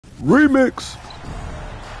Remix.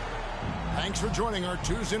 Thanks for joining our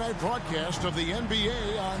Tuesday night broadcast of the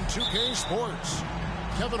NBA on 2K Sports.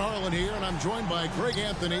 Kevin Harlan here, and I'm joined by Greg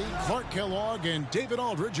Anthony, Clark Kellogg, and David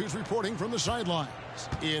Aldridge, who's reporting from the sidelines.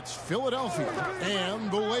 It's Philadelphia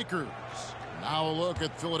and the Lakers. Now a look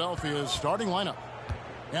at Philadelphia's starting lineup.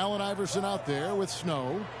 Allen Iverson out there with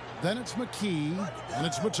Snow. Then it's McKee, and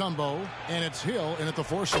it's Mutombo, and it's Hill in at the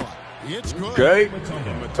 4 slot. It's good. Okay.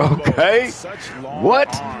 Okay. What?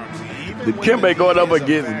 Dikembe going up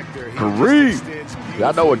against Kareem.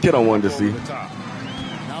 I know what kid I wanted to see.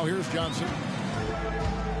 Now here's Johnson.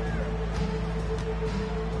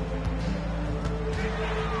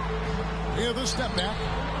 Yeah, the step back.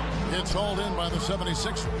 It's hauled in by the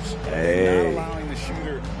 76ers. Hey. Not allowing the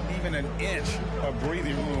shooter even an inch of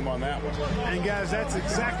breathing room on that one. And guys, that's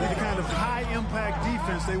exactly the kind of high-impact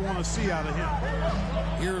defense they want to see out of him.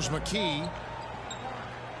 Here's McKee.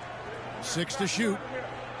 6 to shoot.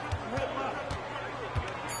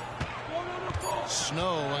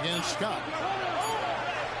 Snow against Scott.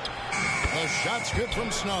 The shot's good from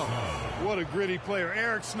Snow. What a gritty player.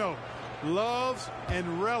 Eric Snow loves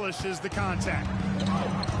and relishes the contact.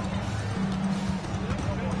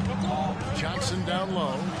 Johnson down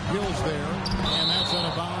low. Hill's there. And that's out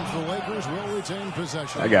of bounds. The Lakers will retain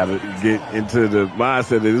possession. I got to get into the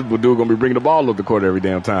mindset that this dude going to be bringing the ball up the court every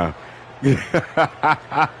damn time. And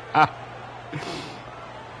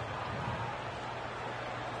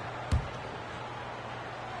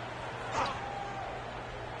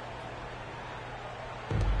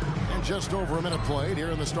just over a minute played here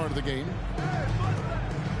in the start of the game.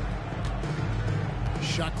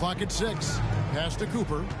 Shot clock at 6. Pass to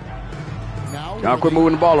Cooper. Now y'all quit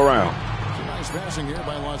moving the ball around. Nice passing here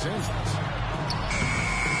by Los Angeles.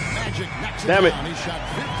 Magic knocks it Damn it. down. He shot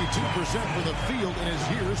 52% for the field in his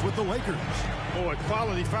years with the Lakers. Boy,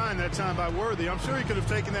 quality find that time by Worthy. I'm sure he could have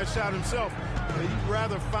taken that shot himself, but he'd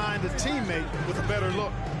rather find a teammate with a better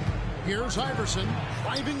look. Here's Iverson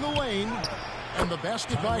driving the lane, and the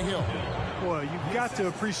basket by Hill. Boy, you've got to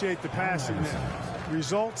appreciate the passing that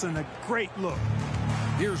results in a great look.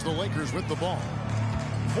 Here's the Lakers with the ball.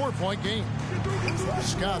 4-point game.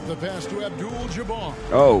 Scott the pass to Abdul-Jabbar.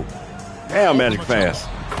 Oh, damn, Magic pass.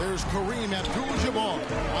 There's Kareem Abdul-Jabbar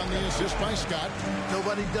on the assist by Scott.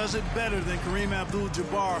 Nobody does it better than Kareem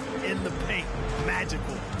Abdul-Jabbar in the paint.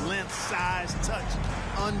 Magical, length, size, touch,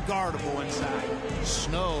 unguardable inside.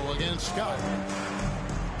 Snow against Scott.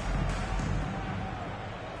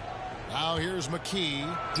 Now here's McKee.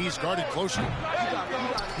 He's guarded closely.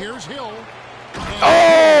 Here's Hill.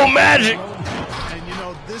 Oh, Magic. And, you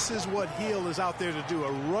know, this is what Hill is out there to do,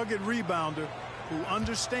 a rugged rebounder who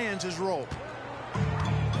understands his role.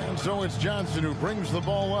 And so it's Johnson who brings the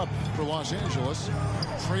ball up for Los Angeles,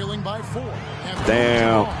 trailing by 4.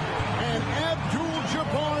 Damn. And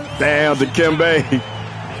Abdul-Jabbar. Damn, Dikembe.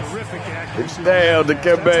 Terrific accuracy. Damn,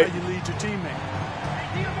 Dikembe. That's how you lead your teammate.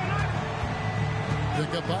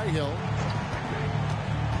 Pick up by Hill.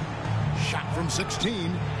 Shot from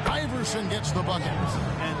 16. Iverson gets the bucket.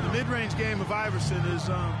 And the mid-range game of Iverson is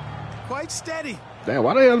quite steady. Damn,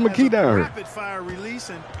 why the hell is McKee down here? Rapid fire release,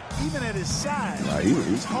 and even at his size,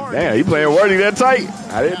 He's hard. damn, he playing Worthy that tight.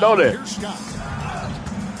 I didn't know that. Here's Scott.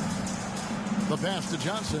 The pass to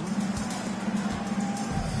Johnson.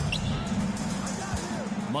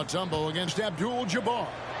 Mutombo against Abdul-Jabbar.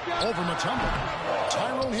 Over Mutombo.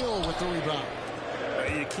 Tyrone Hill with the rebound.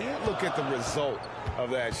 You can't look at the result of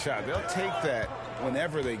that shot. They'll take that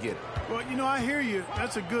whenever they get it. Well, you know, I hear you.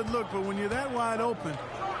 That's a good look, but when you're that wide open,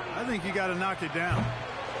 I think you got to knock it down.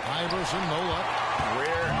 Iverson, no luck.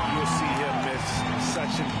 Rare you'll see him miss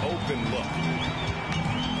such an open look.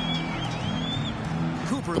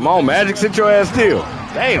 Cooper. Come on, Magic, sit your ass still.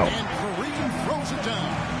 Damn. And Kareem throws it down.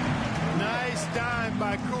 Nice dive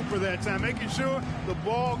by Cooper that time, making sure the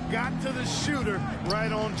ball got to the shooter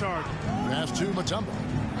right on target. Pass to Mutombo.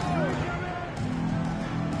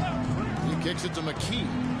 He kicks it to McKee.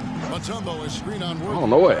 Mutombo is screen on Worthy. I don't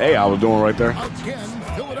know what AI was doing right there. Again,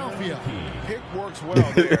 Philadelphia. Pick works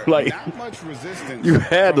well there. Like, not much resistance. You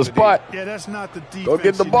had the spot. Yeah, that's not the defense. Go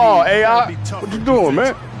get the you ball, need. AI. You gotta be tougher What you doing,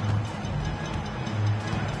 man?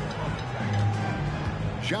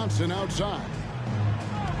 Johnson outside.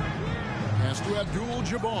 Pass to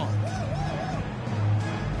Abdul-Jabbar.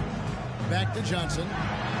 Back to Johnson.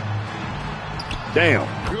 Damn.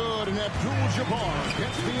 Good, and Abdul-Jabbar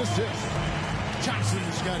gets the assist.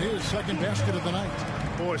 Johnson's got his second basket of the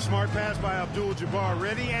night. Boy, smart pass by Abdul-Jabbar,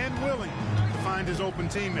 ready and willing to find his open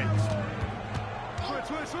teammates.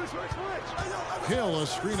 Hill, a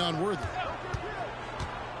screen on Worthy.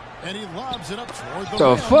 And he lobs it up toward the The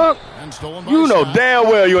rim. fuck? And stolen by You know Scott. damn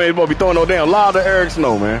well you ain't supposed to be throwing no damn lob to Eric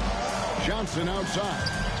Snow, man. Johnson outside.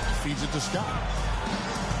 Feeds it to Scott.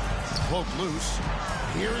 Cloak loose.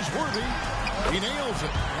 Here's Worthy. He nails it.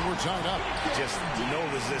 And we're tied up. Just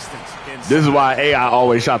no resistance. This is why AI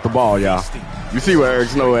always shot the ball, y'all. You see what Eric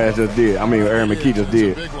Snow ass just did. I mean, Aaron McKee just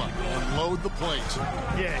did. Big one. And load the plate.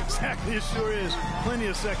 Yeah, exactly. It sure is. Plenty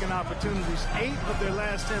of second opportunities. 8 of their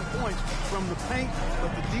last 10 points from the paint,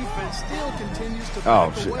 but the defense still continues to.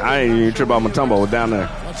 Oh, shit. I ain't even trip about Mutombo down there.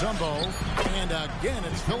 Mutombo. And again,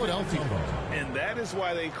 it's Philadelphia. And that is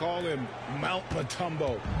why they call him Mount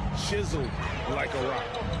Mutombo, chiseled like a rock.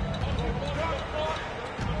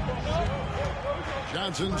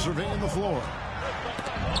 Johnson surveying the floor.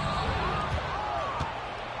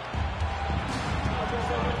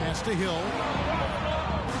 Pass to Hill.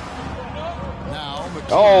 Now, McKee.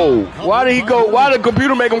 Oh, why did he go? Why did the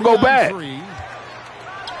computer make him go back?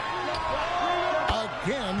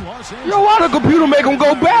 Again, Los Angeles. Yo, why did the computer make him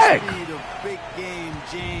go back? Speed of big game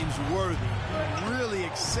James Worthy really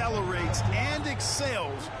accelerates and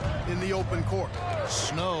excels in the open court.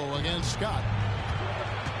 Snow against Scott.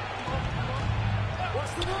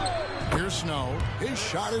 Here's Snow. His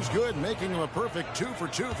shot is good, making him a perfect 2 for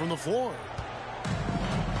 2 from the floor.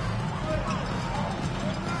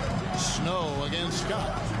 Snow against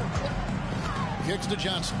Scott. Kicks to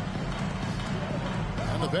Johnson.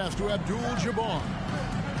 And the pass to Abdul-Jabbar.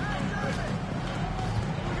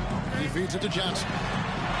 He feeds it to Johnson.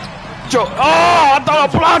 Oh, I thought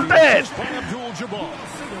I blocked that. Assist by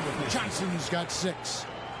Abdul-Jabbar. Johnson's got 6.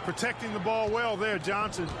 Protecting the ball well there,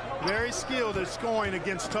 Johnson. Very skilled at scoring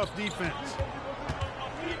against tough defense.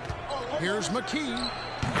 Here's McKee.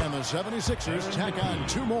 And the 76ers tack on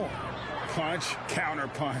 2 more. Punch, counter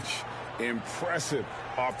punch. Impressive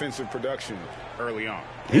offensive production early on.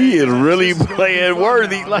 He is really playing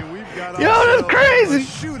Worthy. Like, yo, that's crazy.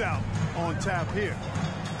 Shootout on tap here.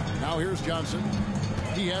 Now here's Johnson.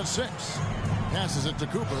 He has 6. Passes it to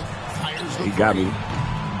Cooper. Fires the He got me.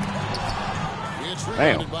 It's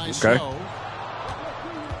Damn. rebounded by Okay. Snow.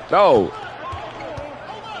 No.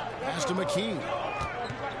 Pass to McKee.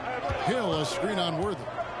 Hill, a screen on Worthy.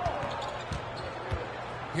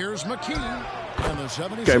 Here's McKee. And the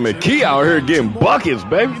 76ers. Okay, McKee out here getting buckets,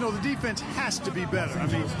 baby. You know, the defense has to be better. I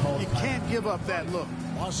mean, you can't give up that look.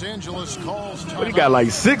 Los Angeles calls timeout. What, he got like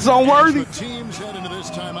 6 on Worthy? The teams head into this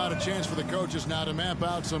timeout. A chance for the coaches now to map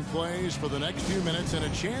out some plays for the next few minutes and a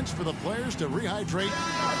chance for the players to rehydrate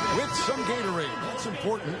with some Gatorade. That's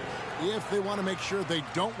important if they want to make sure they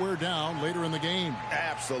don't wear down later in the game.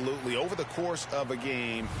 Absolutely. Over the course of a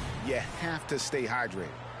game, you have to stay hydrated.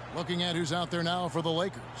 Looking at who's out there now for the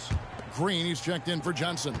Lakers. Green, he's checked in for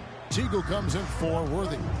Johnson. Teagle comes in for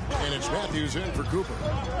Worthy. And it's Matthews in for Cooper.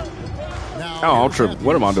 Now, Oh, I'm tripping.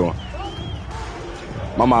 What am I doing?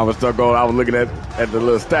 My mind was stuck on. I was looking at the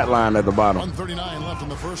little stat line at the bottom. 1:39 left in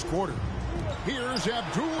the first quarter. Here's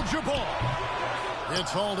Abdul-Jabbar.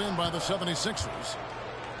 It's hauled in by the 76ers.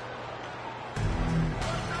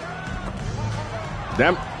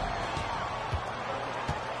 Damn.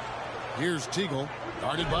 Here's Teagle,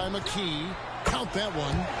 guarded by McKee. Count that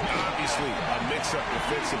one. Obviously, a mix-up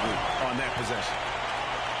defensively on that possession.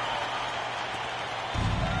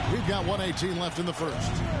 We've got 1:18 left in the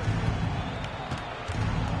first.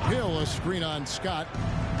 Hill, a screen on Scott.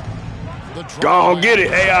 Go on, get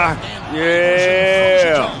it, AI.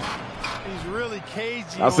 Yeah. He's really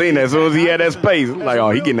cagey. I seen that as soon as he had that space. Like,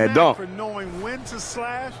 oh, he getting that dunk. For knowing when to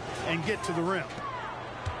slash and get to the rim.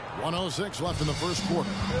 1:06 left in the first quarter.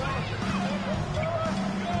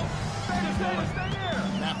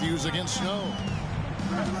 Matthews against Snow.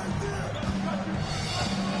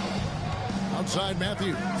 Outside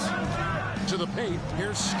Matthews. To the paint.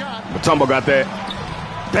 Here's Scott. Mutombo got that.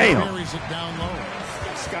 Damn. Carries it down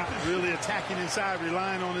low. Scott really attacking inside,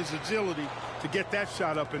 relying on his agility to get that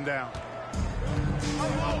shot up and down.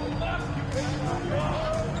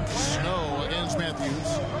 Snow against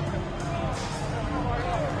Matthews.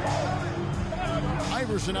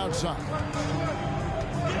 Iverson outside.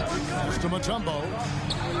 Pass to Mutombo.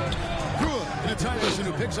 Good. And it's Iverson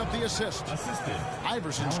who picks up the assist.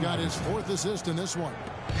 Iverson's got his 4th assist in this one.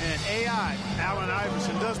 And AI, Allen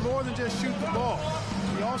Iverson, does more than just shoot the ball.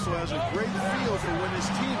 He also has a great feel for when his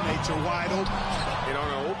teammates are wide open. And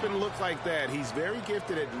on an open look like that, he's very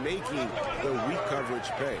gifted at making the weak coverage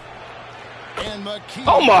pay. And McKee.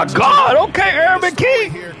 Oh, my God. Okay, Aaron The story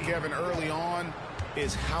McKee. here, Kevin, early on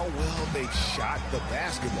is how well they shot the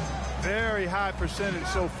basketball. Very high percentage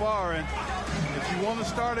so far, and if you want to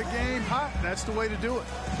start a game hot, that's the way to do it.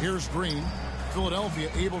 Here's Green. Philadelphia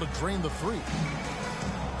able to drain the 3.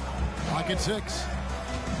 Clock at 6.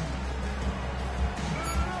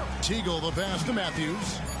 Teagle the pass to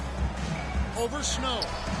Matthews. Over Snow.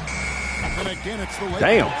 And again, it's the Lakers.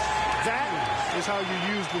 Damn. That is how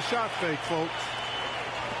you use the shot fake, folks.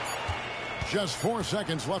 Just 4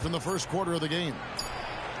 seconds left in the first quarter of the game.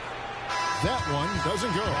 That one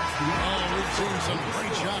doesn't go. Oh, we've seen some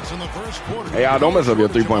great shots in the first quarter. Hey, I don't mess up your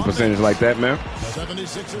three-point percentage like that, man.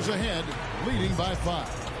 76ers ahead, leading by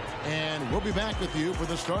 5. And we'll be back with you for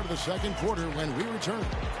the start of the second quarter when we return.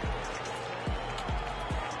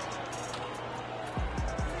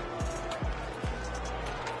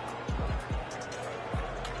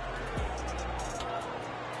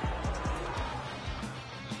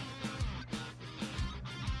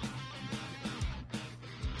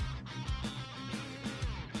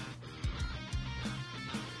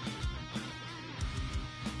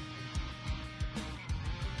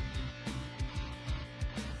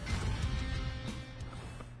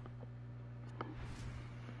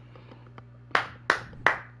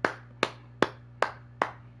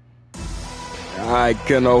 All right,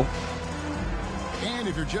 Keno. And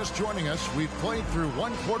if you're just joining us, we've played through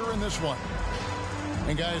 1 quarter in this one.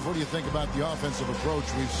 And guys, what do you think about the offensive approach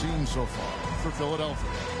we've seen so far for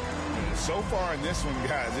Philadelphia? So far in this one,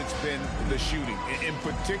 guys, it's been the shooting. In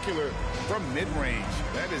particular, from mid-range.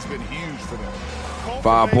 That has been huge for them.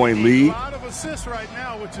 5-point lead. A lot of assists right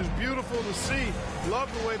now, which is beautiful to see.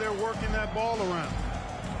 Love the way they're working that ball around.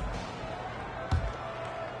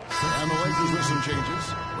 And the Lakers with some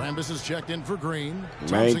changes. Rambis is checked in for Green.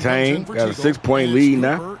 Maintain. Got a 6-point lead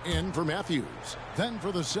now. In for Matthews. Then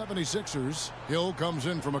for the 76ers, Hill comes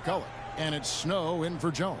in for McCullough. And it's Snow in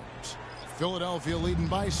for Jones. Philadelphia leading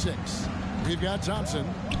by 6. We've got Thompson.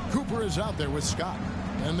 Cooper is out there with Scott.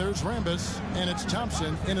 And there's Rambis. And it's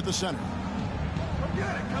Thompson in at the center.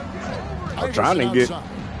 I'm trying to get.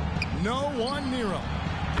 No one near him.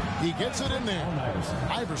 He gets it in there.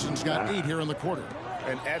 Iverson's got 8 here in the quarter.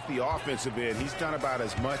 And at the offensive end, he's done about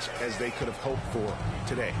as much as they could have hoped for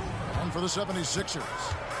today. And for the 76ers,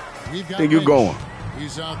 we've got Think you're going.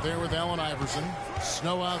 He's out there with Allen Iverson.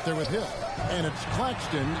 Snow out there with Hill. And it's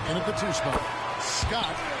Claxton in at the 2 spot.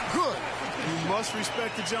 Scott, good. You must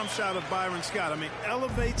respect the jump shot of Byron Scott. I mean,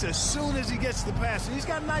 elevates as soon as he gets the pass. And he's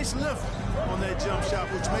got a nice lift on that jump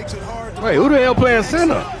shot, which makes it hard to... Wait, who the hell playing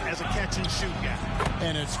center? As a catch-and-shoot guy.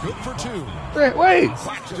 And it's good for 2. Wait.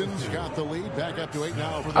 Claxton's got the lead, back up to 8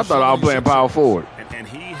 now. For the I thought I was playing power forward. And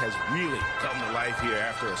he has really come to life here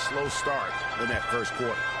after a slow start in that first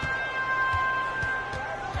quarter.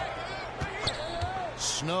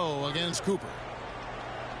 Snow against Cooper.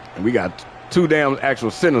 And we got 2 damn actual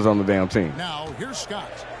centers on the damn team. Now, here's Scott.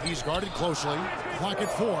 He's guarded closely. Clock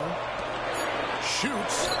at 4.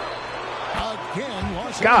 Shoots. Again.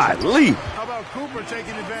 Golly. How about Cooper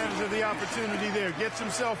taking advantage of the opportunity there? Gets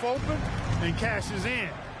himself open and cashes in.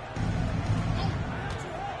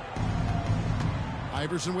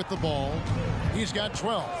 Iverson with the ball. He's got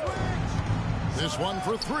 12. This one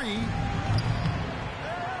for 3.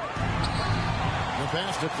 The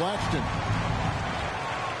pass to Claxton.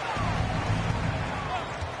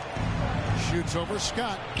 Shoots over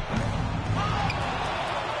Scott.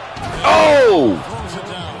 Oh! Throws it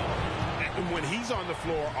down. And when he's on the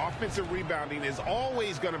floor, offensive rebounding is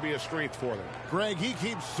always going to be a strength for them. Greg, he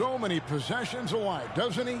keeps so many possessions alive,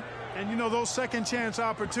 doesn't he? And, you know, those second-chance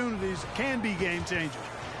opportunities can be game changers.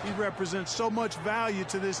 He represents so much value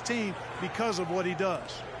to this team because of what he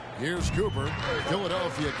does. Here's Cooper.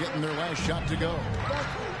 Philadelphia getting their last shot to go.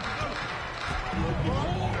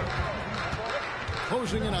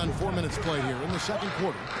 Closing in on 4 minutes played here in the second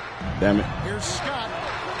quarter. Damn it. Here's Scott.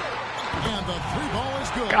 And the 3-ball is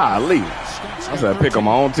good. Golly. I said pick on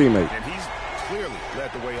my own teammate. And he's clearly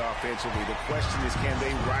led the way offensively. The question is, can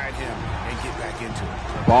they ride him and get back into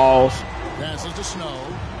it? Balls. Passes to Snow.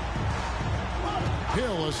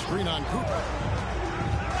 Hill a screen on Cooper.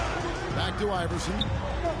 Back to Iverson.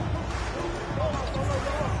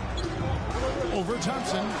 Over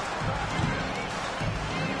Thompson.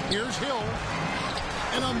 Here's Hill.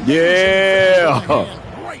 Yeah.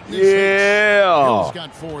 Hill's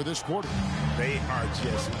got 4 this quarter. They are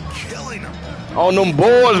just killing them. On them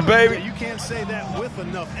boards, baby. You can't say that with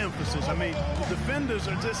enough emphasis. I mean, defenders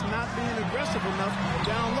are just not being aggressive enough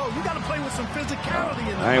down low. You got to play with some physicality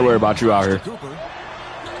in the I ain't worried about you out here. Cooper.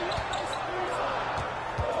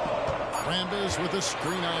 Rambis with a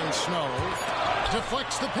screen on Snow.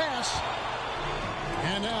 Deflects the pass.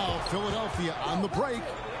 And now Philadelphia on the break.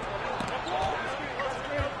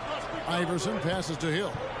 Iverson passes to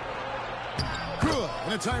Hill. Good.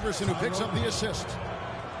 And it's Iverson who picks up the assist.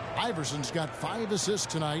 Iverson's got 5 assists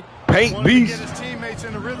tonight. Paint beast. To get his teammates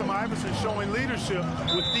in the rhythm. Iverson showing leadership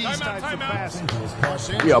with these types of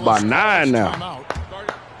passes. Yeah, about 9 now.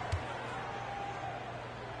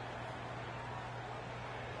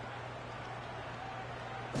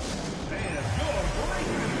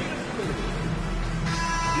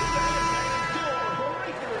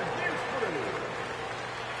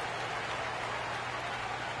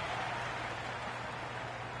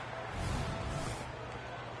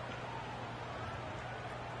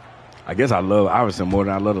 I guess I love Iverson more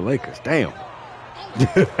than I love the Lakers. Damn.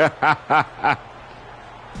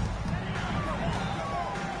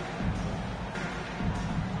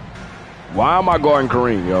 Why am I guarding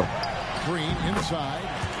Kareem, yo? Green inside.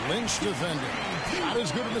 Lynch defending. Not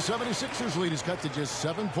as good in the 76ers lead. He's cut to just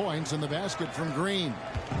 7 points in the basket from Green.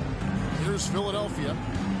 Here's Philadelphia.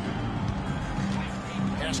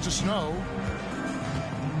 Pass to Snow.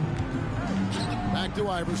 Back to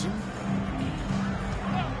Iverson.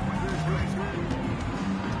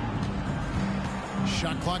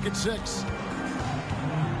 Shot clock at 6.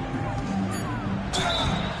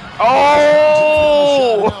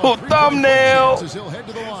 Oh, thumbnail.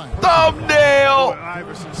 Thumbnail.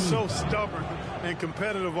 Iverson's so stubborn and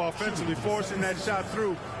competitive offensively, forcing that shot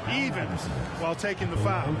through even while taking the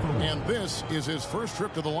foul. And this is his first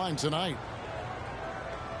trip to the line tonight.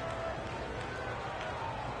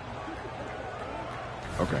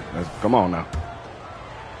 Okay, come on now.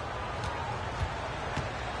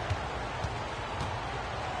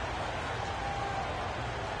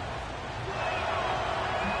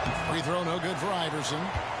 Free throw no good for Iverson.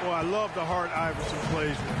 Well, I love the heart Iverson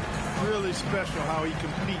plays with. Really special how he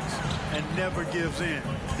competes and never gives in.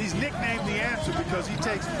 He's nicknamed the answer because he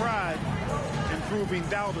takes pride in proving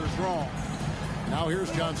doubters wrong. Now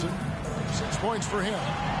here's Johnson. 6 points for him.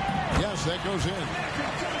 Yes, that goes in.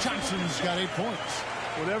 Johnson's got 8 points.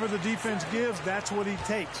 Whatever the defense gives, that's what he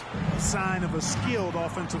takes. A sign of a skilled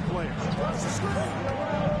offensive player.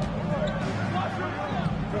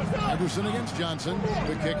 Iverson against Johnson.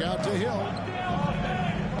 The kick out to Hill.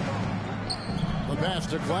 The pass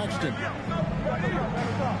to Claxton.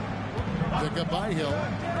 Pick up by Hill.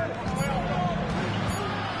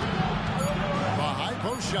 The high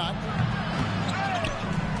post shot.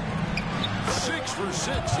 6 for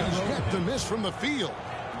 6. He's got the miss from the field.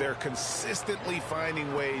 They're consistently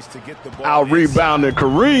finding ways to get the ball. Out rebounding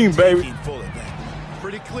Kareem, baby.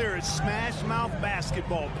 Pretty clear. It's smash mouth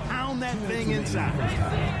basketball. Pound that thing inside.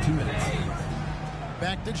 2 minutes.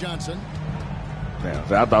 Back to Johnson. Damn,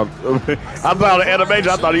 so I thought the animation.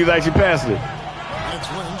 I thought he was actually passing it. It's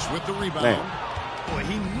Lynch with the rebound. Damn. Boy,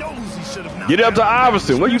 he knows he should have knocked Get up to out.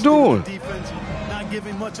 Iverson. What are you doing? Defense not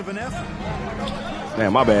giving much of an effort.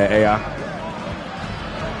 Damn, my bad, AI.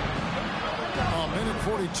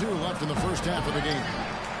 1:42 left in the first half of the game.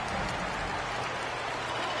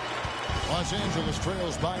 Los Angeles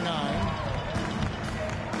trails by 9.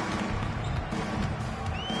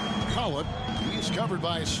 Collett, he's covered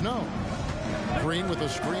by Snow. Green with a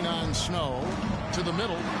screen on Snow. To the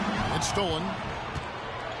middle. It's stolen.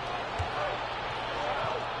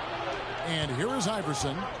 And here is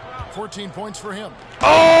Iverson. 14 points for him.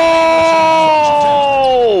 Oh!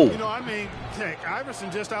 You know, I mean, heck, Iverson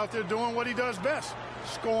just out there doing what he does best,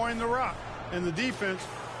 scoring the rock. And the defense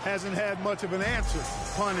hasn't had much of an answer,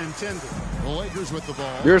 pun intended. The Lakers with the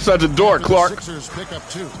ball. You're such a dork, Clark. The Sixers pick up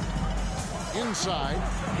 2. Inside,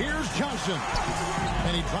 here's Johnson.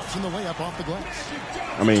 And he drops in the layup off the glass.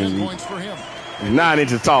 I mean, 10 points for him. He's 9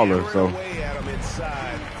 inches taller, so. Away at him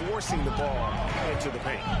inside, forcing the ball into the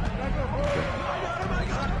paint.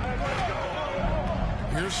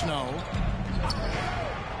 Here's Snow.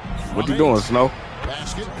 What you doing, Snow?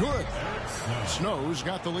 Basket good. Snow's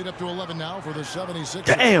got the lead up to 11 now for the 76ers.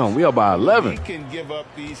 Damn, we up by 11. He can give up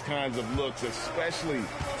these kinds of looks, especially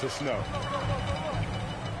to Snow.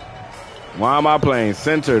 Why am I playing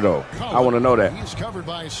center, though? I want to know that. He's covered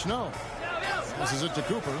by Snow. This is it to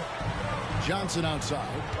Cooper. Johnson outside.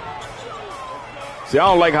 See, I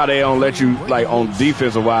don't like how they don't let you, like, on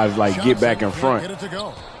defensive-wise, like, get back in front. Get it to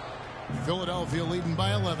go. Philadelphia leading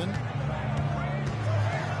by 11. Los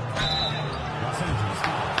Angeles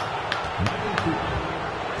foul. Michael Cooper.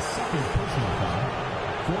 Second personal foul.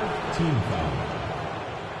 4th team foul.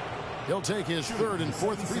 He'll take his 3rd and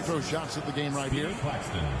 4th free throw shots at the game right here.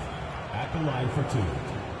 Claxton at the line for 2.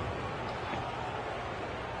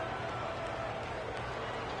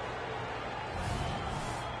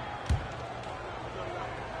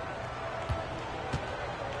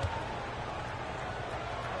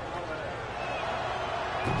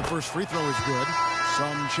 The first free throw is good.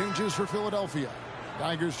 Some changes for Philadelphia.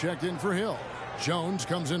 Tigers checked in for Hill. Jones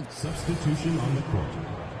comes in. Substitution on the court.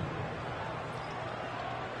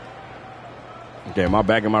 Okay, am I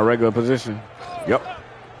back in my regular position? Yep.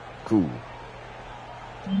 Cool.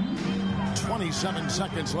 27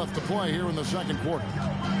 seconds left to play here in the second quarter.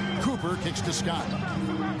 Cooper kicks to Scott.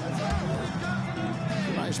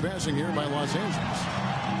 Nice passing here by Los Angeles.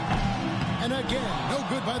 And again, no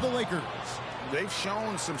good by the Lakers. They've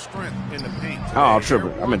shown some strength in the paint. Oh, I'm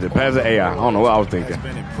tripping. I meant to pass the AI. I don't know what I was thinking. Has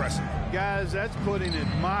been impressive. Guys, that's putting it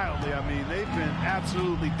mildly. I mean, they've been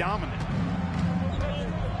absolutely dominant.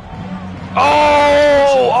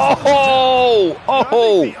 I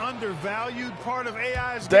think the undervalued part of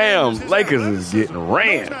AI's damn, game is Lakers is getting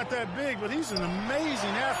ran. He's not that big, but he's an amazing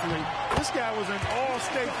athlete. This guy was an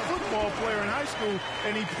all-state football player in high school,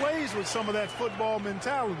 and he plays with some of that football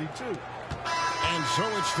mentality, too. And so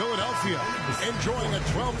it's Philadelphia enjoying a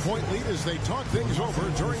 12-point lead as they talk things over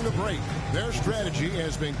during the break. Their strategy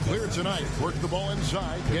has been clear tonight. Work the ball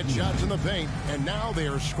inside, get shots in the paint, and now they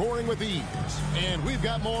are scoring with ease. And we've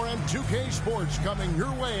got more on 2K Sports coming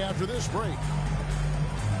your way after this break.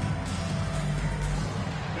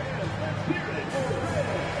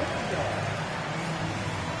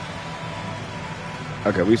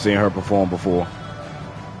 Okay, we've seen her perform before.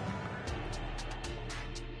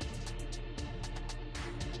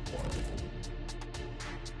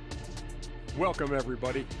 Welcome,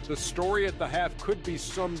 everybody. The story at the half could be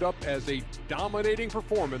summed up as a dominating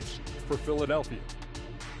performance for Philadelphia.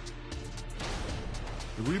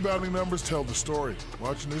 The rebounding numbers tell the story.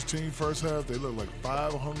 Watching this team first half, they look like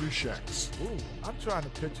 5 hungry Shaqs. Ooh, I'm trying to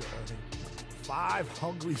picture, Ernie. 5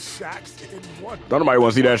 hungry Shaqs in one. Don't nobody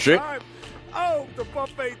want to see that shit. Time. Oh, the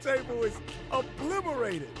buffet table is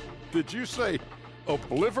obliterated. Did you say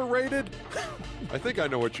obliterated? I think I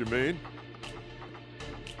know what you mean.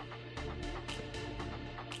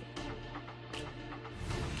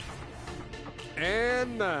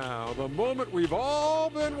 And now, the moment we've all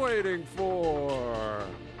been waiting for.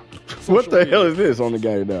 What the hell is this on the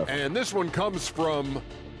game now? And this one comes from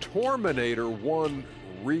Torminator1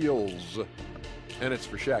 Reels. And it's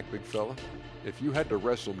for Shaq, big fella. If you had to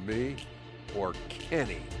wrestle me or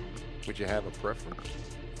Kenny, would you have a preference?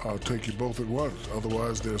 I'll take you both at once.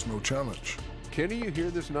 Otherwise, there's no challenge. Kenny, you hear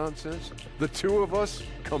this nonsense? The two of us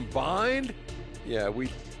combined? Yeah, we'd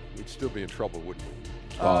still be in trouble, wouldn't we?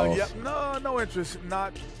 Yeah, no interest.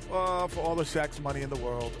 Not for all the Shaq's money in the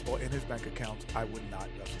world or in his bank accounts. I would not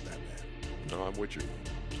wrestle that man. No, I'm with you.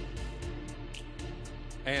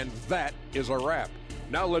 And that is a wrap.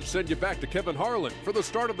 Now let's send you back to Kevin Harlan for the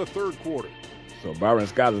start of the third quarter. So Byron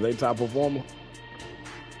Scott is their top performer?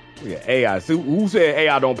 Yeah, AI. So who said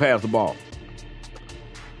AI don't pass the ball?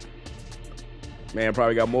 Man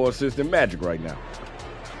probably got more assists than Magic right now.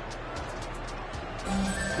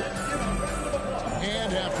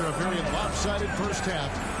 And after a very lopsided first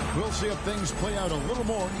half, we'll see if things play out a little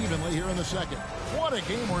more evenly here in the second. What a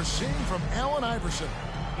game we're seeing from Allen Iverson.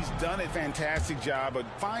 He's done a fantastic job of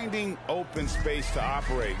finding open space to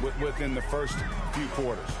operate within the first few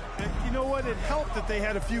quarters. And you know what? It helped that they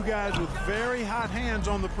had a few guys with very hot hands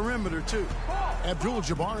on the perimeter, too.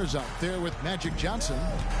 Abdul-Jabbar is out there with Magic Johnson.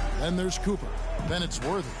 Then there's Cooper. Then it's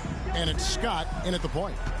Worthy. And it's Scott in at the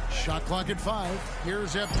point. Shot clock at 5.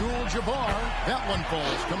 Here's Abdul-Jabbar. That one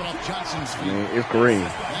falls coming off Johnson's feet. It's Kareem.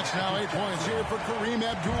 That's now 8 points here for Kareem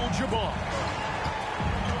Abdul-Jabbar.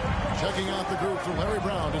 Checking out the group for Larry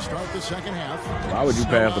Brown to start the second half. Why would you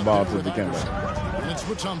pass the ball to the Kemba? And it's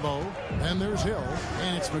Mutombo. Then there's Hill.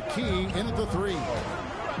 And it's McKee in at the 3.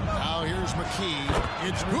 Now here's McKee.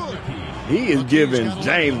 It's good. He is giving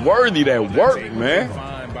James Worthy that work, man.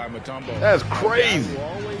 That's crazy.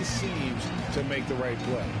 Always seems to make the right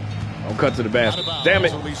play. Don't cut to the basket. Damn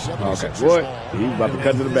it. Okay, boy, he's about to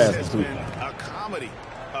cut to the basket, too. A comedy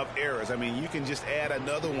of errors. I mean, you can just add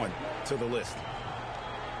another one to the list.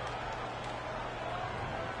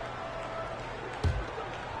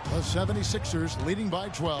 The 76ers leading by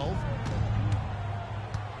 12.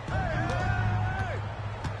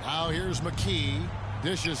 Now here's McKee.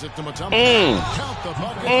 Dishes it to Mutombo. Count the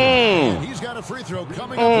bucket. And he's got a free throw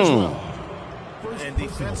coming up as well. And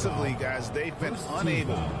defensively, guys, they've been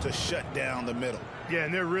unable to shut down the middle. Yeah,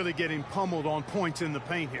 and they're really getting pummeled on points in the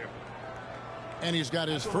paint here. And he's got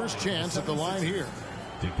his first chance at the line here.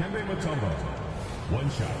 Dikembe Mutombo, 1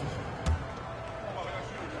 shot.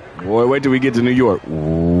 Boy, wait till we get to New York.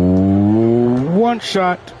 Ooh, 1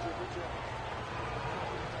 shot.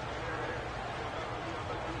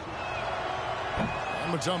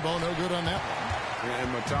 And Mutombo, no good on that one.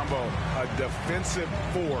 And Mutombo, a defensive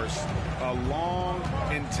force, a long,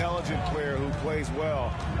 intelligent player who plays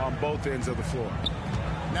well on both ends of the floor.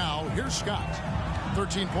 Now, here's Scott.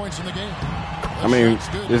 13 points in the game. I mean,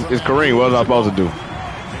 it's Kareem. What was I supposed to do?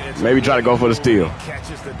 Maybe try to go for the steal.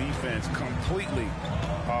 Catches the defense completely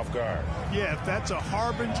off guard. Yeah, if that's a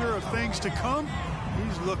harbinger of things to come,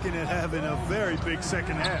 he's looking at having a very big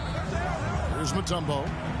second half. Here's Mutombo.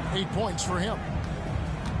 8 points for him.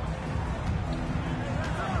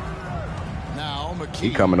 Now McKee.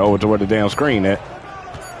 He coming over toward the damn screen. That.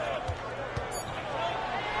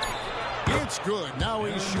 It's good. Now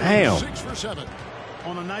he's shooting Damn. 6 for 7.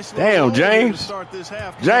 On a nice Damn, James. to start this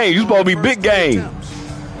half. James, you supposed to be big game.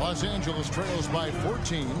 Los Angeles trails by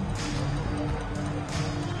 14.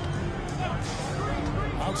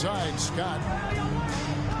 Outside, Scott.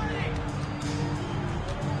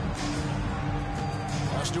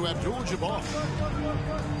 Pass to Abdul-Jabbar.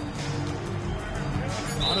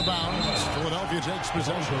 Out of bounds. Philadelphia takes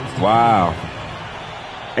possession. Wow.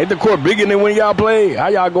 Ain't the court bigger than when y'all play? How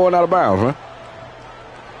y'all going out of bounds, huh?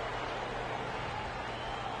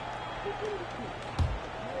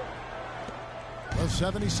 The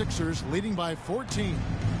 76ers leading by 14.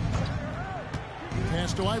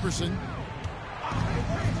 Pass to Iverson.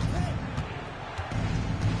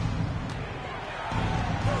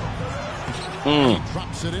 He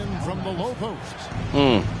drops it in from the low post.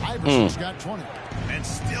 Iverson's got 20. And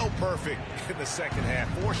still perfect in the second half.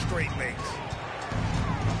 4 straight makes.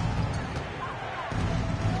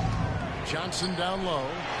 Johnson down low.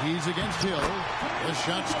 He's against Hill. The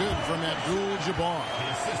shot's good from Abdul-Jabbar.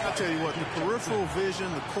 I'll tell you what, the peripheral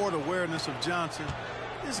vision, the court awareness of Johnson,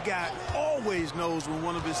 this guy always knows when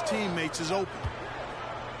one of his teammates is open.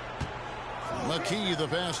 McKee, the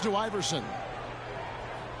pass to Iverson.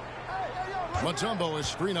 Mutombo is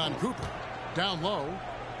screen on Cooper. Down low.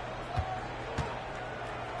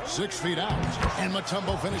 6 feet out. And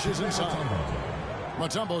Mutombo finishes inside.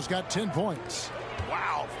 Mutombo's got 10 points.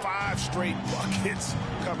 Wow, 5 straight buckets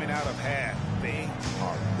coming out of half. They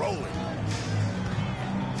are rolling.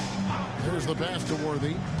 Here's the pass to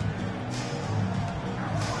Worthy.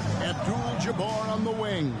 Abdul-Jabbar on the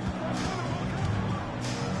wing.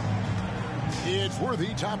 It's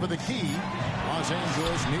Worthy, top of the key. Los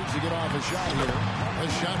Angeles needs to get off a shot here. The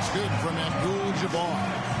shot's good from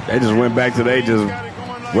Abdul-Jabbar. They just went back to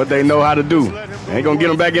what they know how to do. They ain't gonna get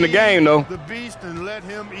them back in the game, though. The beast and let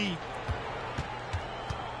him eat.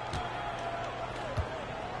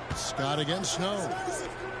 Scott against Snow.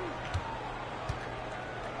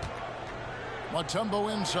 Mutombo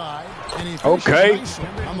inside. And he finishes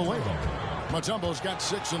on the way. Mutombo's got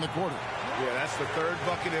 6 in the quarter. Yeah, that's the 3rd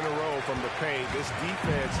bucket in a row from the paint. This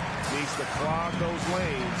defense needs to clog those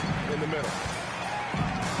lanes in the middle.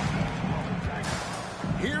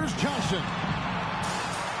 Here's Johnson.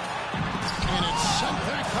 And it's sent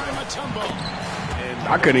back by Mutombo.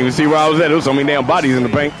 I couldn't even see where I was at. There was so many damn bodies in the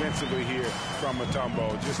paint. Defensively here from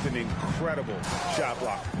Mutombo. Just an incredible shot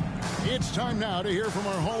block. It's time now to hear from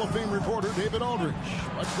our Hall of Fame reporter, David Aldridge.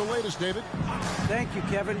 What's the latest, David? Thank you,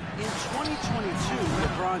 Kevin. In 2022,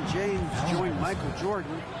 LeBron James joined Michael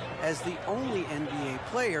Jordan as the only NBA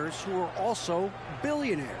players who are also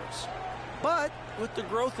billionaires. But with the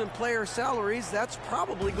growth in player salaries, that's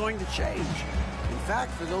probably going to change. In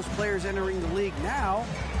fact, for those players entering the league now,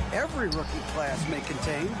 every rookie class may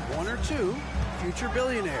contain 1 or 2 future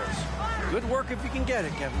billionaires. Good work if you can get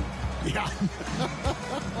it, Kevin. Yeah.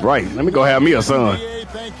 Right. Let me go have me a son.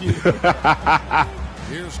 Thank you.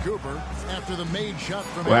 Here's Cooper after the made shot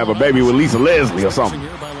from. We'll have a baby with Lisa Leslie or something.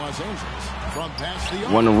 Here by Los Angeles. From past the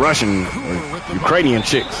one of the Russian Ukrainian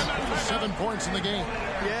chicks. 7 points in the game.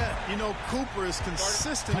 Yeah, you know, Cooper is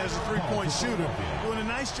consistent as a 3-point shooter, doing a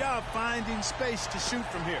nice job finding space to shoot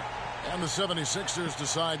from here. And the 76ers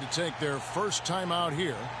decide to take their first time out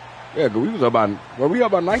here. Yeah, we was up were we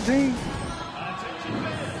up by 19?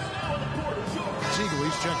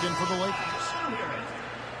 Teagley's checked in for the Lakers.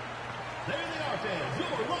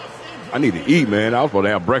 I need to eat, man. I was supposed to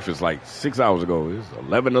have breakfast like 6 hours ago. It's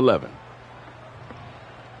 11:11.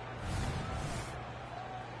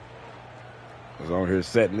 I was on here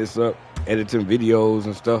setting this up, editing videos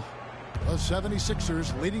and stuff. The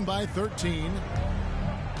 76ers leading by 13.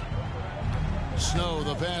 Snow,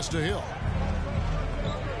 the pass to Hill.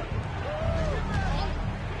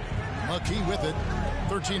 McKee with it.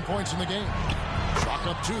 13 points in the game. Chalk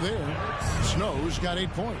up 2 there. Snow's got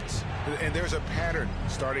 8 points. And there's a pattern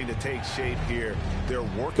starting to take shape here. They're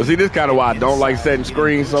working. But see, this kind of why I don't like setting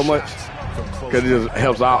screens so much, because it just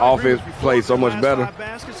helps our offense play so much better. 5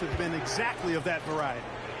 baskets have been exactly of that variety.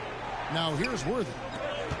 Now here's Worthy.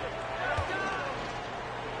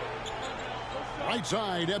 Right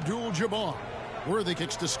side, Abdul-Jabbar. Worthy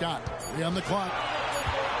kicks to Scott. 3 on the clock.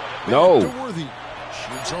 No. Back to Worthy.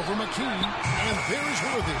 Shoots over McKee. And there's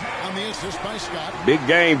Worthy on the assist by Scott. Big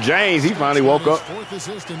game, James. He finally woke up. 4th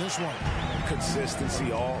assist in this one.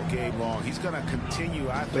 Consistency all game long. He's going to continue.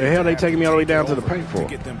 I think The hell they taking me all the way down to the paint for? To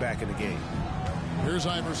get them back in the game. Here's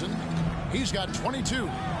Iverson. He's got 22.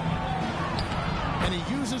 And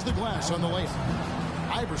he uses the glass on the layup.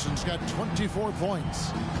 Iverson's got 24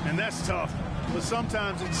 points. And that's tough. But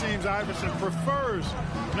sometimes it seems Iverson prefers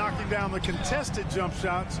knocking down the contested jump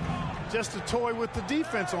shots just to toy with the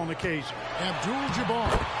defense on occasion.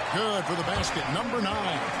 Abdul-Jabbar, good for the basket, number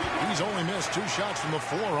 9. He's only missed 2 shots from the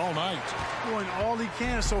floor all night. Doing all he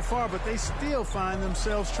can so far, but they still find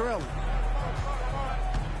themselves trailing.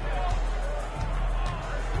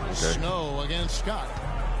 Snow against Scott.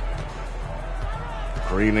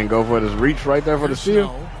 Green didn't go for this reach right there for the steal.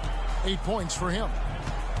 Snow, 8 points for him.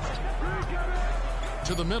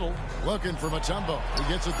 To the middle, looking for Mutombo.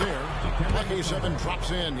 He gets it there. Lucky 7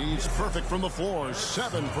 drops in. He's perfect from the floor.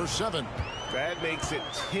 7 for 7. That makes it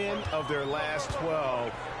 10 of their last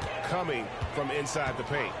 12 coming from inside the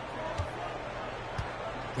paint.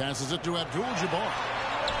 Passes it to Abdul-Jabbar.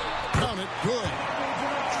 Count it, good.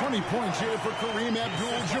 20 points here for Kareem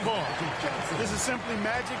Abdul-Jabbar. This is simply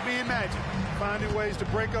magic being magic. Finding ways to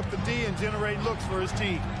break up the D and generate looks for his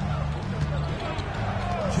team.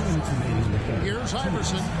 Here's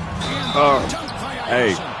Iverson.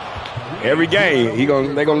 Hey, every game they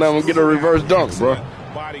gonna let him get a reverse dunk, bro.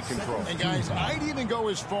 Body control. And guys, I'd even go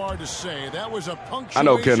as far to say that was a punctuation. I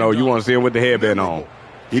know, Keno, you want to see him with the headband on.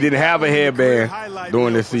 He didn't have a headband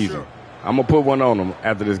during this season. I'm gonna put one on him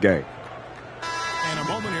after this game. In a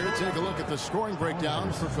moment here, take a look at the scoring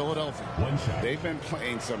breakdown for Philadelphia. They've been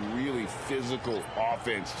playing some really physical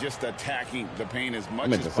offense, just attacking the paint as much I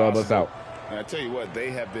meant as to sub us possible. out. And I tell you what,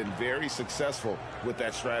 they have been very successful with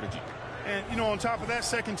that strategy. And, you know, on top of that,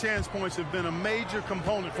 second chance points have been a major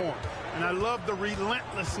component for him. And I love the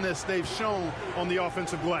relentlessness they've shown on the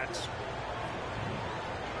offensive glass.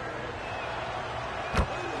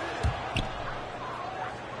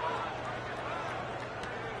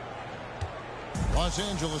 Los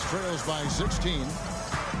Angeles trails by 16.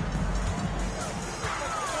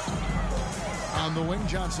 On the wing,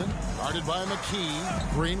 Johnson, guarded by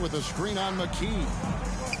McKee. Green with a screen on McKee.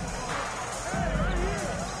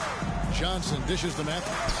 Johnson dishes to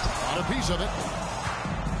Matthews. Got a piece of it.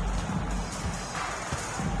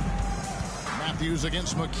 Matthews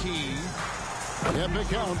against McKee. Yep, it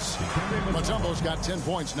counts. Mutombo's got 10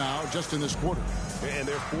 points now just in this quarter. And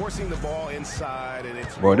they're forcing the ball inside, and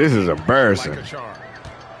it's Boy, this is embarrassing. like a charm.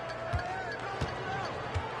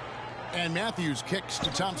 And Matthews kicks to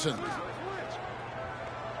Thompson.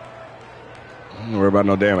 Don't worry about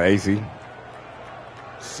no damn AC.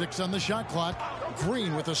 6 on the shot clock.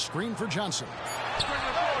 Green with a screen for Johnson.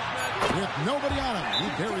 With nobody on him, he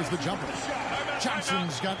buries the jumper.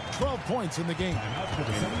 Johnson's got 12 points in the game.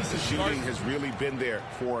 The shooting has really been there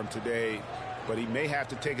for him today, but he may have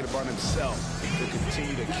to take it upon himself to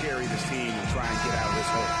continue to carry this team and try and get out of this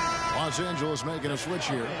hole. Los Angeles making a switch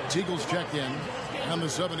here. Teagles check in, and the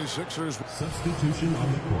 76ers. Substitution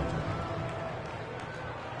on the court.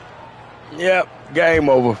 Yep, game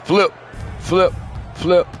over. Flip, flip,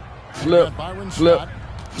 flip, flip, flip, flip,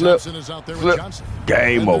 Johnson is out there with flip. Johnson.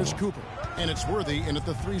 Game and there's over. Cooper, and it's Worthy in at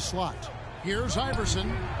the 3 slot. Here's Iverson.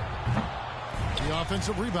 The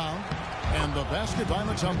offensive rebound, and the basket by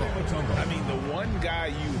Mutombo. I mean, the one guy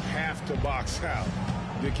you have to box out.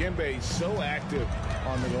 Dikembe is so active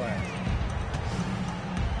on the glass.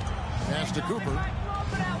 Pass to Cooper.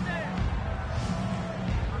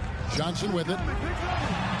 Johnson with it.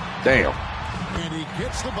 Damn. And he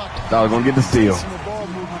gets the bucket. Thought I was going to get the steal. Some ball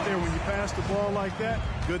movement there. When you pass the ball like that,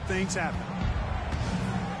 good things happen.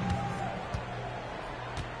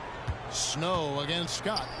 Snow against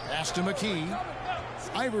Scott. Pass to McKee.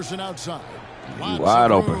 Iverson outside.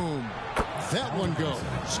 Wide open. That one goes.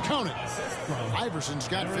 Count it. Iverson's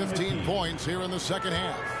got 15 points here in the second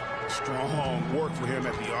half. Strong work for him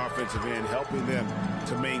at the offensive end, helping them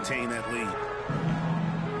to maintain that lead.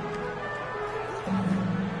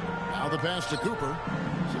 Now the pass to Cooper.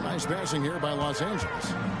 Some nice passing here by Los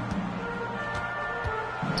Angeles.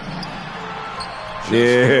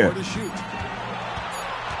 Yeah. To shoot.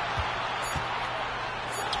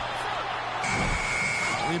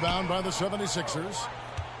 Rebound by the 76ers.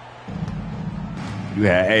 You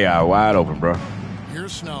had AI wide open, bro.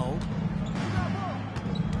 Here's Snow.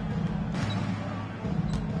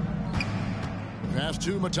 Pass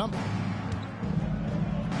to Mutombo.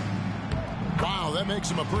 Wow, that makes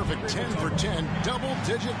him a perfect 10 for 10.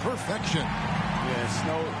 Double-digit perfection. Yeah,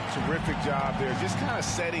 Snow, terrific job there. Just kind of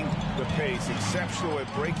setting the pace. Exceptional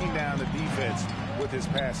at breaking down the defense with his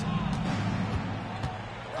passing.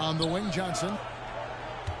 On the wing, Johnson.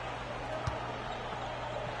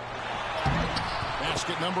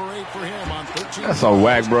 Basket number 8 for him on 13. That's so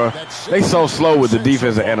whack, bro. They so slow with the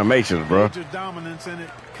defensive animations, bro. Major dominance, and it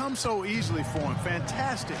comes so easily for him.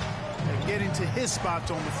 Fantastic at getting to his spots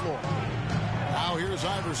on the floor. Now here's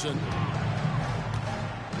Iverson.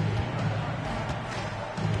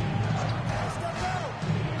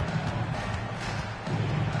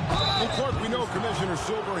 And Clark, we know Commissioner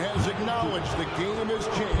Silver has acknowledged the game has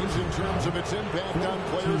changed in terms of its impact on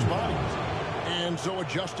players' bodies. And so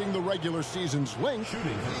adjusting the regular season's length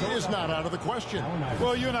is not out of the question.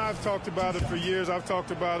 Well, you and I have talked about it for years. I've talked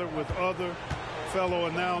about it with other fellow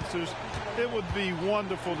announcers. it would be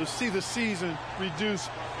wonderful to see the season reduced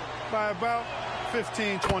by about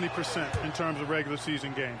 15–20% in terms of regular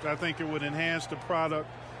season games. I think it would enhance the product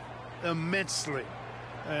immensely.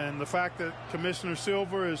 And the fact that Commissioner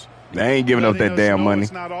Silver is they ain't giving up that damn money.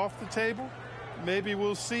 It's not off the table. Maybe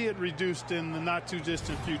we'll see it reduced in the not too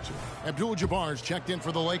distant future. Abdul-Jabbar's checked in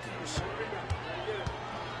for the Lakers.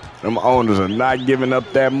 Them owners are not giving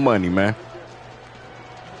up that money, man.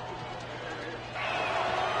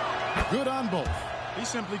 Good on both. He's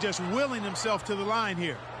simply just willing himself to the line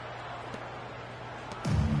here.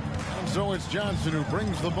 And so it's Johnson who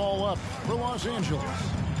brings the ball up for Los Angeles.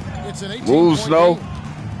 It's an 18-point Move slow. game.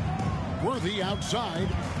 Worthy outside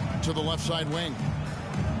to the left side wing.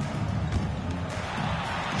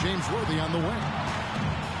 James Worthy on the wing.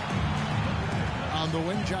 On the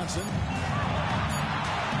wing, Johnson.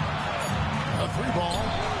 A free ball.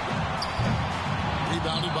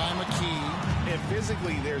 Rebounded by McKee. And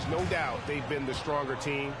physically, there's no doubt they've been the stronger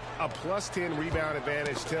team. A +10 rebound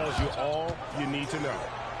advantage tells you all you need to know.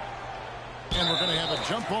 And we're going to have a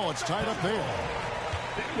jump ball. It's tied up there.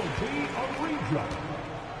 It will be a redraw.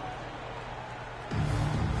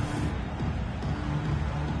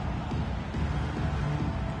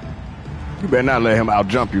 You better not let him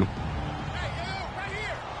out-jump you.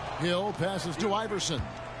 Hill passes to Iverson.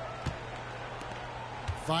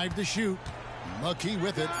 5 to shoot. McKee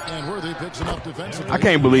with it, and Worthy picks it up defensively. I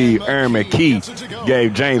can't believe Aaron McKee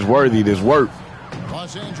gave James Worthy this work.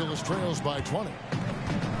 Los Angeles trails by 20.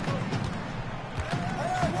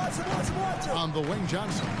 On the wing,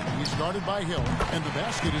 Johnson. He's guarded by Hill, and the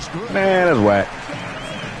basket is good. Man, that's whack.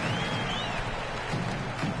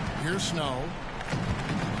 Here's Snow.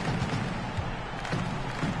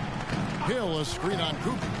 Hill, a screen on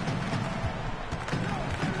Cooper.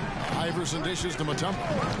 Iverson dishes to Mutombo.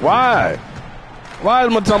 Why? Why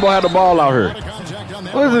does Mutombo have the ball out here?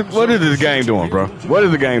 What is this game doing, bro? What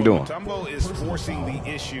is the game doing? Mutombo is forcing the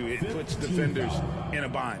issue. It puts defenders in a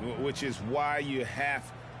bind, which is why you have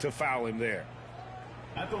to foul him there.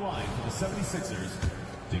 At the line for the 76ers,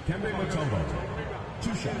 Dikembe Mutombo.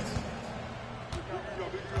 2 shots.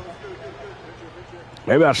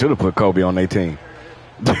 Maybe I should have put Kobe on their team.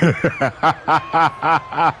 And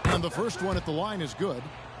the first one at the line is good.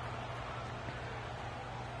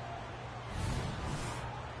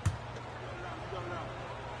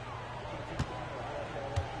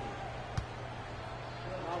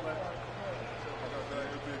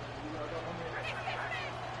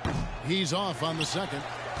 He's off on the second.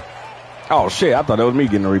 Oh, shit. I thought that was me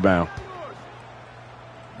getting the rebound.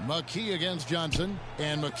 McKee against Johnson.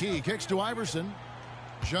 And McKee kicks to Iverson.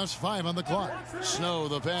 Just 5 on the clock. Snow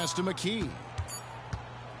the pass to McKee.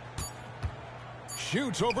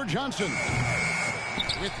 Shoots over Johnson.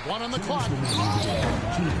 With 1 on the clock.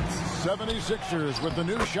 76ers with the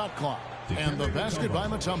new shot clock. And the basket by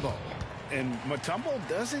Mutombo. And Mutombo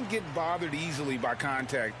doesn't get bothered easily by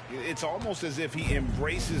contact. It's almost as if he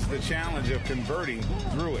embraces the challenge of converting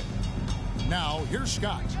through it. Now, here's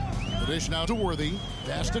Scott. The dish now to Worthy.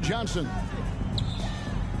 Pass to Johnson.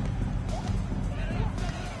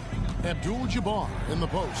 Abdul-Jabbar in the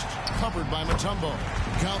post. Covered by Mutombo.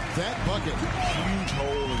 Count that bucket. Huge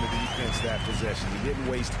hole in the defense that possession. He didn't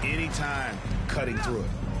waste any time cutting through it.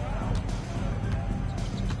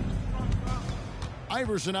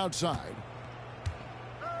 Iverson outside.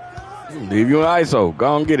 Leave you an ISO.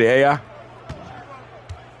 Go on, get it, AI.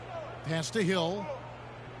 Pass to Hill.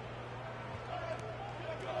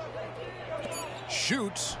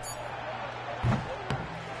 Shoots.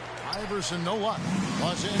 Iverson, no luck.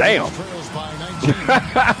 Los Angeles Damn. trails by 19.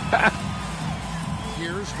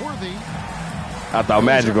 Here's Worthy. I thought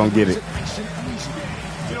Magic gonna get it.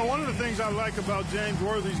 You know, one of the things I like about James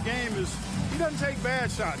Worthy's game is he doesn't take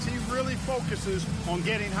bad shots. He really focuses on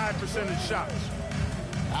getting high percentage shots.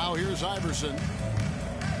 Now here's Iverson.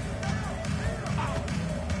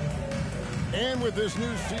 And with this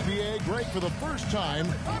new CBA, great for the first time,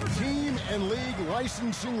 team and league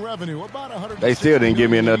licensing revenue about $100. They still didn't give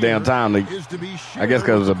me enough damn time. I guess because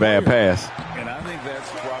it was a bad pass. And I think that's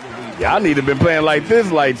probably Y'all need to have been playing like this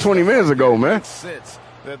like 20 minutes ago, man. sense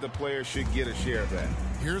that the player should get a share of that.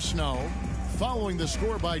 Here's Snow, following the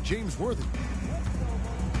score by James Worthy.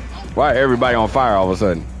 Why everybody on fire all of a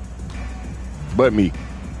sudden? But me.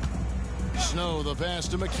 Snow, the pass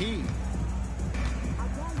to McKee.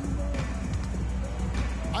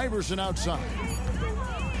 Iverson outside.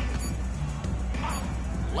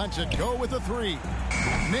 Lets it go with a 3.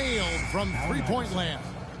 Nailed from three-point land.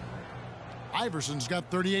 Iverson's got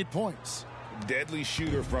 38 points. Deadly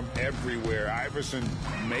shooter from everywhere. Iverson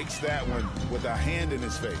makes that one with a hand in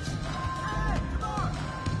his face.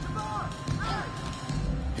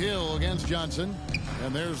 Hill against Johnson.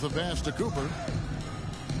 And there's the pass to Cooper.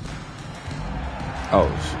 Oh,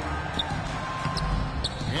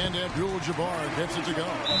 And Abdul-Jabbar gets it to go.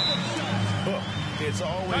 It's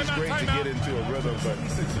always great to get into a rhythm, but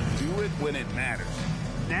do it when it matters.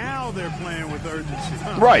 Now they're playing with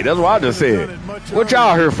urgency. right. That's what I just said. What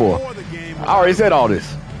y'all here for? I already said all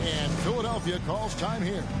this. And Philadelphia calls time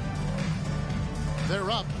here. They're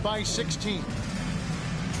up by 16.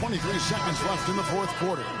 23 seconds left in the fourth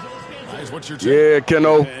quarter. Guys, what's your take? Yeah,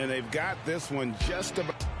 Keno. And they've got this one just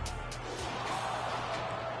about.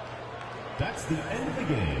 That's the end of the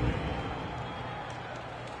game.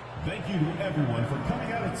 Thank you to everyone for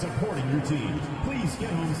coming out and supporting your team. Please get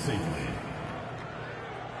home safely.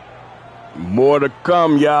 More to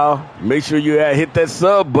come, y'all. Make sure you hit that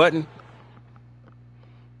sub button.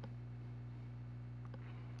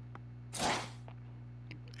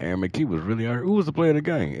 Aaron McKee was really out here. Who was the player of the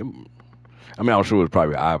game? I mean, I'm sure it was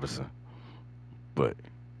probably Iverson. But,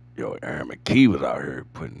 yo, Aaron McKee was out here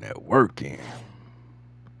putting that work in.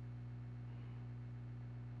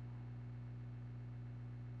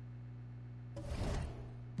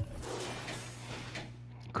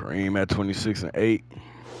 Kareem at 26 and 8.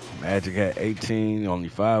 Magic had 18, only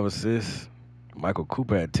 5 assists. Michael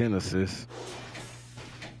Cooper had 10 assists.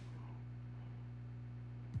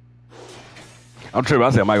 I'm tripping. I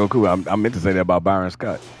said Michael Cooper. I meant to say that about Byron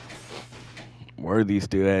Scott. Worthy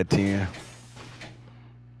still had 10.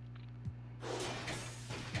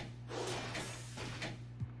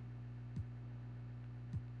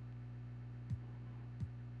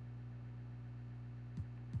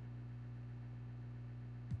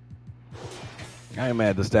 I ain't mad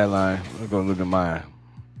at the stat line. Let's go look at mine.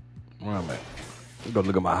 Where I'm at. Let's go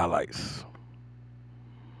look at my highlights.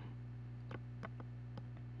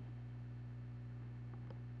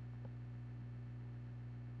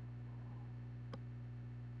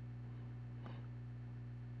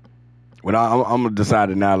 But I'm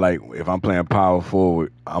deciding now, like, if I'm playing power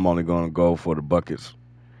forward, I'm only going to go for the buckets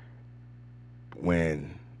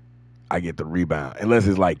when I get the rebound. Unless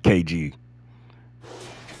it's like KG.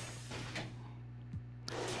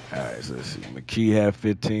 All right, so let's see. McKee had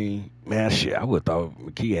 15. Man, shit, I would have thought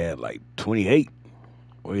McKee had like 28.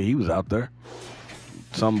 Well, he was out there.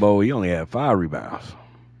 Sumbo, he only had 5 rebounds.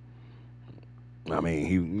 I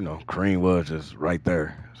mean, Kareem was just right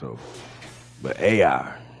there. So, but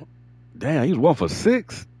AI, damn, he was 1 for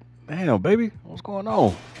 6. Damn, baby, what's going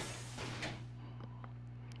on?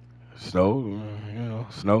 Snow,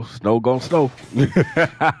 snow gonna snow.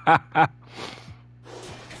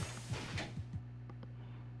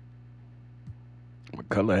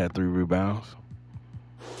 McCullough had 3 rebounds.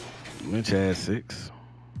 Lynch had 6.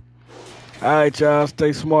 All right, y'all.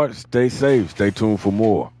 Stay smart. Stay safe. Stay tuned for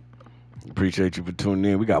more. Appreciate you for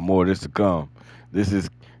tuning in. We got more of this to come. This is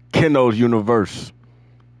Keno's Universe.